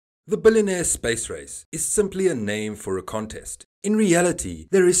The billionaire space race is simply a name for a contest. In reality,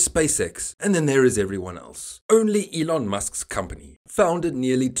 there is SpaceX and then there is everyone else. Only Elon Musk's company, founded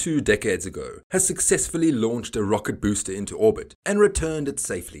nearly 2 decades ago, has successfully launched a rocket booster into orbit and returned it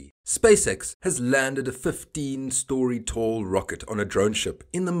safely. SpaceX has landed a 15-story tall rocket on a drone ship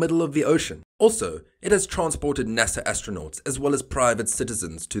in the middle of the ocean. Also, it has transported NASA astronauts as well as private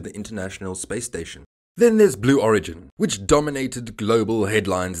citizens to the International Space Station. Then there's Blue Origin, which dominated global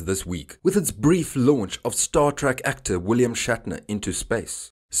headlines this week with its brief launch of Star Trek actor William Shatner into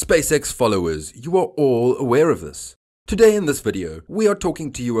space. SpaceX followers, you are all aware of this. Today in this video, we are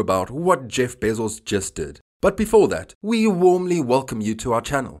talking to you about what Jeff Bezos just did. But before that, we warmly welcome you to our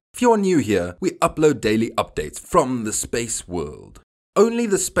channel. If you are new here, we upload daily updates from the space world. Only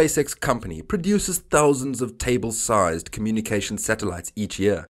the SpaceX company produces thousands of table-sized communication satellites each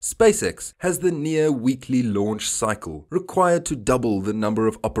year. SpaceX has the near-weekly launch cycle required to double the number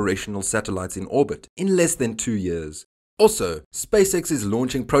of operational satellites in orbit in less than 2 years. Also, SpaceX is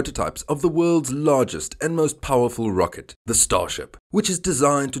launching prototypes of the world's largest and most powerful rocket, the Starship, which is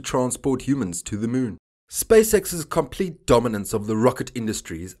designed to transport humans to the moon. SpaceX's complete dominance of the rocket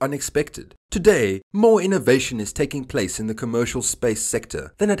industry is unexpected. Today, more innovation is taking place in the commercial space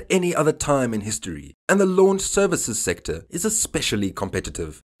sector than at any other time in history, and the launch services sector is especially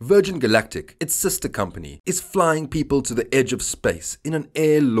competitive. Virgin Galactic, its sister company, is flying people to the edge of space in an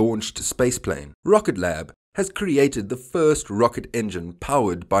air-launched spaceplane. Rocket Lab has created the first rocket engine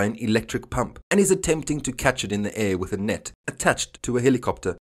powered by an electric pump and is attempting to catch it in the air with a net attached to a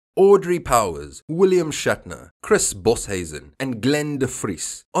helicopter. Audrey Powers, William Shatner, Chris Boshazen, and Glenn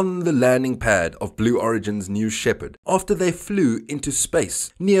DeFries on the landing pad of Blue Origin's New Shepard after they flew into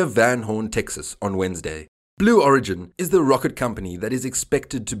space near Van Horn, Texas on Wednesday. Blue Origin is the rocket company that is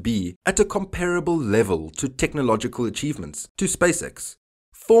expected to be at a comparable level to technological achievements to SpaceX.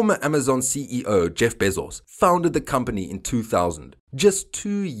 Former Amazon CEO Jeff Bezos founded the company in 2000, just 2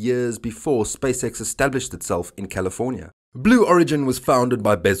 years before SpaceX established itself in California. Blue Origin was founded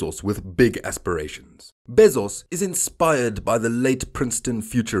by Bezos with big aspirations. Bezos is inspired by the late Princeton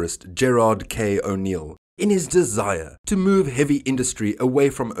futurist Gerard K. O'Neill in his desire to move heavy industry away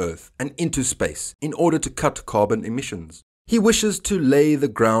from Earth and into space in order to cut carbon emissions. He wishes to lay the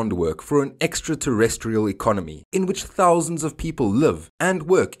groundwork for an extraterrestrial economy in which thousands of people live and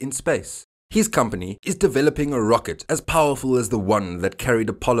work in space. His company is developing a rocket as powerful as the one that carried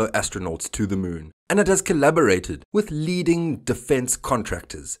Apollo astronauts to the moon, and it has collaborated with leading defense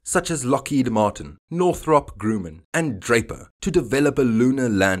contractors such as Lockheed Martin, Northrop Grumman, and Draper to develop a lunar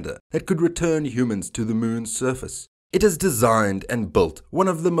lander that could return humans to the moon's surface. It has designed and built one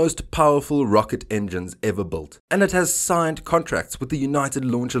of the most powerful rocket engines ever built, and it has signed contracts with the United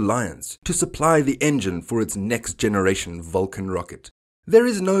Launch Alliance to supply the engine for its next-generation Vulcan rocket. There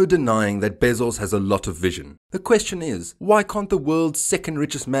is no denying that Bezos has a lot of vision. The question is, why can't the world's second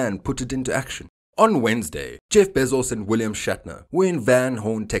richest man put it into action? On Wednesday, Jeff Bezos and William Shatner were in Van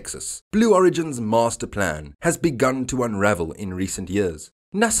Horn, Texas. Blue Origin's master plan has begun to unravel in recent years.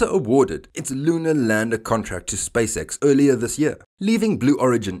 NASA awarded its lunar lander contract to SpaceX earlier this year, leaving Blue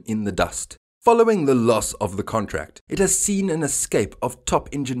Origin in the dust. Following the loss of the contract, it has seen an escape of top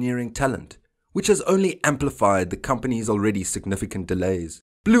engineering talent, which has only amplified the company's already significant delays.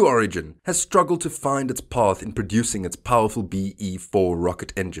 Blue Origin has struggled to find its path in producing its powerful BE-4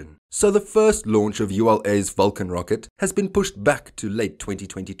 rocket engine, so the first launch of ULA's Vulcan rocket has been pushed back to late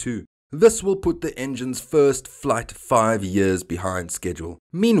 2022. This will put the engine's first flight 5 years behind schedule.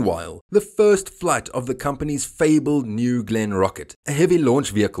 Meanwhile, the first flight of the company's fabled New Glenn rocket, a heavy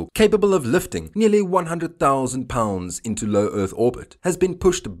launch vehicle capable of lifting nearly 100,000 pounds into low Earth orbit, has been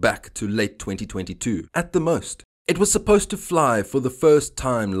pushed back to late 2022 at the most. It was supposed to fly for the first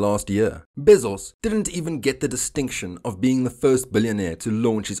time last year. Bezos didn't even get the distinction of being the first billionaire to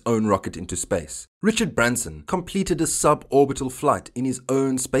launch his own rocket into space. Richard Branson completed a suborbital flight in his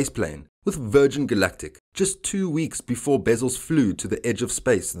own spaceplane with Virgin Galactic just 2 weeks before Bezos flew to the edge of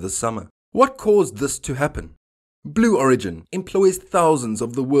space this summer. What caused this to happen? Blue Origin employs thousands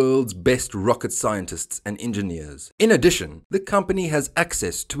of the world's best rocket scientists and engineers. In addition, the company has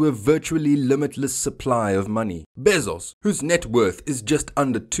access to a virtually limitless supply of money. Bezos, whose net worth is just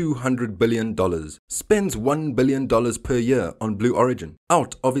under $200 billion, spends $1 billion per year on Blue Origin,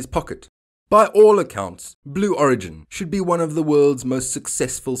 out of his pocket. By all accounts, Blue Origin should be one of the world's most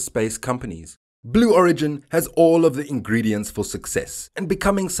successful space companies. Blue Origin has all of the ingredients for success and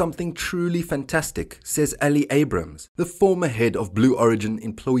becoming something truly fantastic, says Ali Abrams, the former head of Blue Origin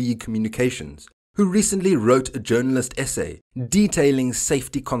Employee Communications, who recently wrote a journalist essay detailing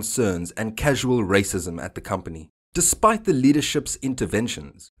safety concerns and casual racism at the company. Despite the leadership's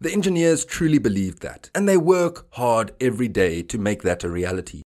interventions, the engineers truly believe that, and they work hard every day to make that a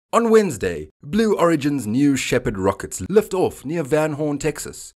reality. On Wednesday, Blue Origin's New Shepard rockets lift off near Van Horn,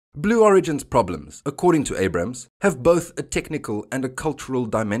 Texas. Blue Origin's problems, according to Abrams, have both a technical and a cultural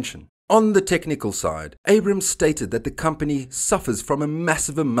dimension. On the technical side, Abrams stated that the company suffers from a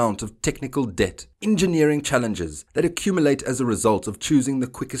massive amount of technical debt, engineering challenges that accumulate as a result of choosing the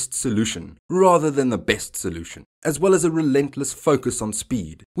quickest solution rather than the best solution, as well as a relentless focus on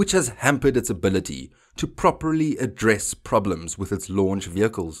speed, which has hampered its ability to properly address problems with its launch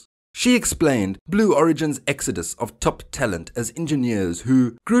vehicles. She explained Blue Origin's exodus of top talent as engineers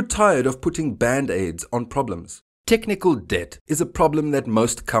who grew tired of putting band-aids on problems. Technical debt is a problem that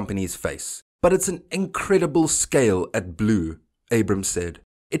most companies face, but it's an incredible scale at Blue, Abrams said.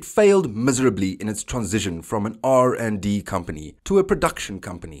 It failed miserably in its transition from an R&D company to a production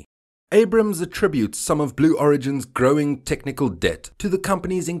company. Abrams attributes some of Blue Origin's growing technical debt to the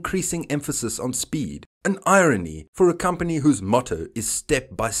company's increasing emphasis on speed, an irony for a company whose motto is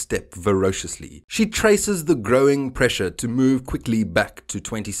step by step ferociously. She traces the growing pressure to move quickly back to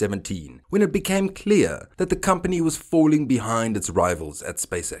 2017, when it became clear that the company was falling behind its rivals at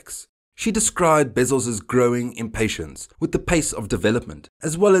SpaceX. She described Bezos' growing impatience with the pace of development,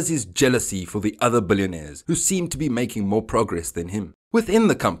 as well as his jealousy for the other billionaires who seemed to be making more progress than him. Within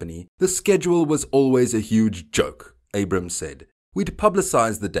the company, the schedule was always a huge joke, Abrams said. We'd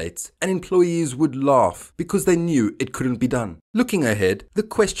publicize the dates, and employees would laugh because they knew it couldn't be done. Looking ahead, the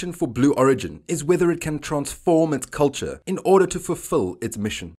question for Blue Origin is whether it can transform its culture in order to fulfill its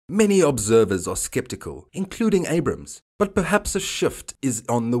mission. Many observers are skeptical, including Abrams, but perhaps a shift is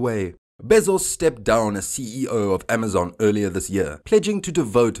on the way. Bezos stepped down as CEO of Amazon earlier this year, pledging to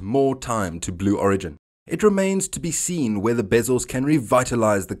devote more time to Blue Origin. It remains to be seen whether Bezos can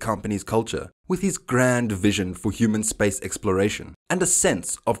revitalize the company's culture with his grand vision for human space exploration and a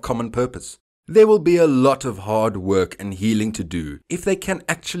sense of common purpose. There will be a lot of hard work and healing to do if they can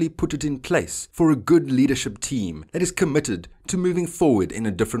actually put it in place for a good leadership team that is committed to moving forward in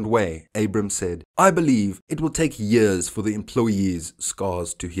a different way, Abrams said. I believe it will take years for the employees'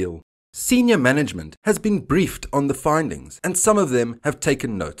 scars to heal. Senior management has been briefed on the findings, and some of them have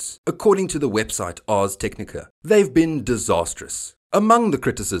taken notes. According to the website Ars Technica, they've been disastrous. Among the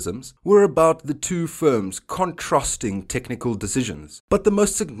criticisms were about the two firms contrasting technical decisions, but the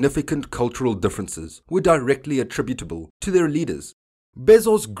most significant cultural differences were directly attributable to their leaders.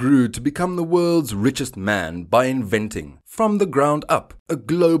 Bezos grew to become the world's richest man by inventing, from the ground up, a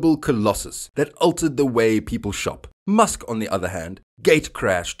global colossus that altered the way people shop. Musk, on the other hand,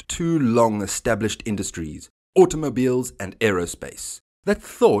 gate-crashed two long-established industries, automobiles and aerospace, that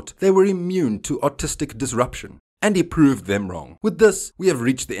thought they were immune to artistic disruption, and he proved them wrong. With this, we have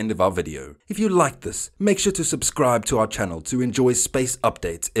reached the end of our video. If you liked this, make sure to subscribe to our channel to enjoy space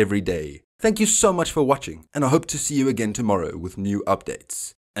updates every day. Thank you so much for watching, and I hope to see you again tomorrow with new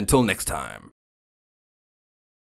updates. Until next time.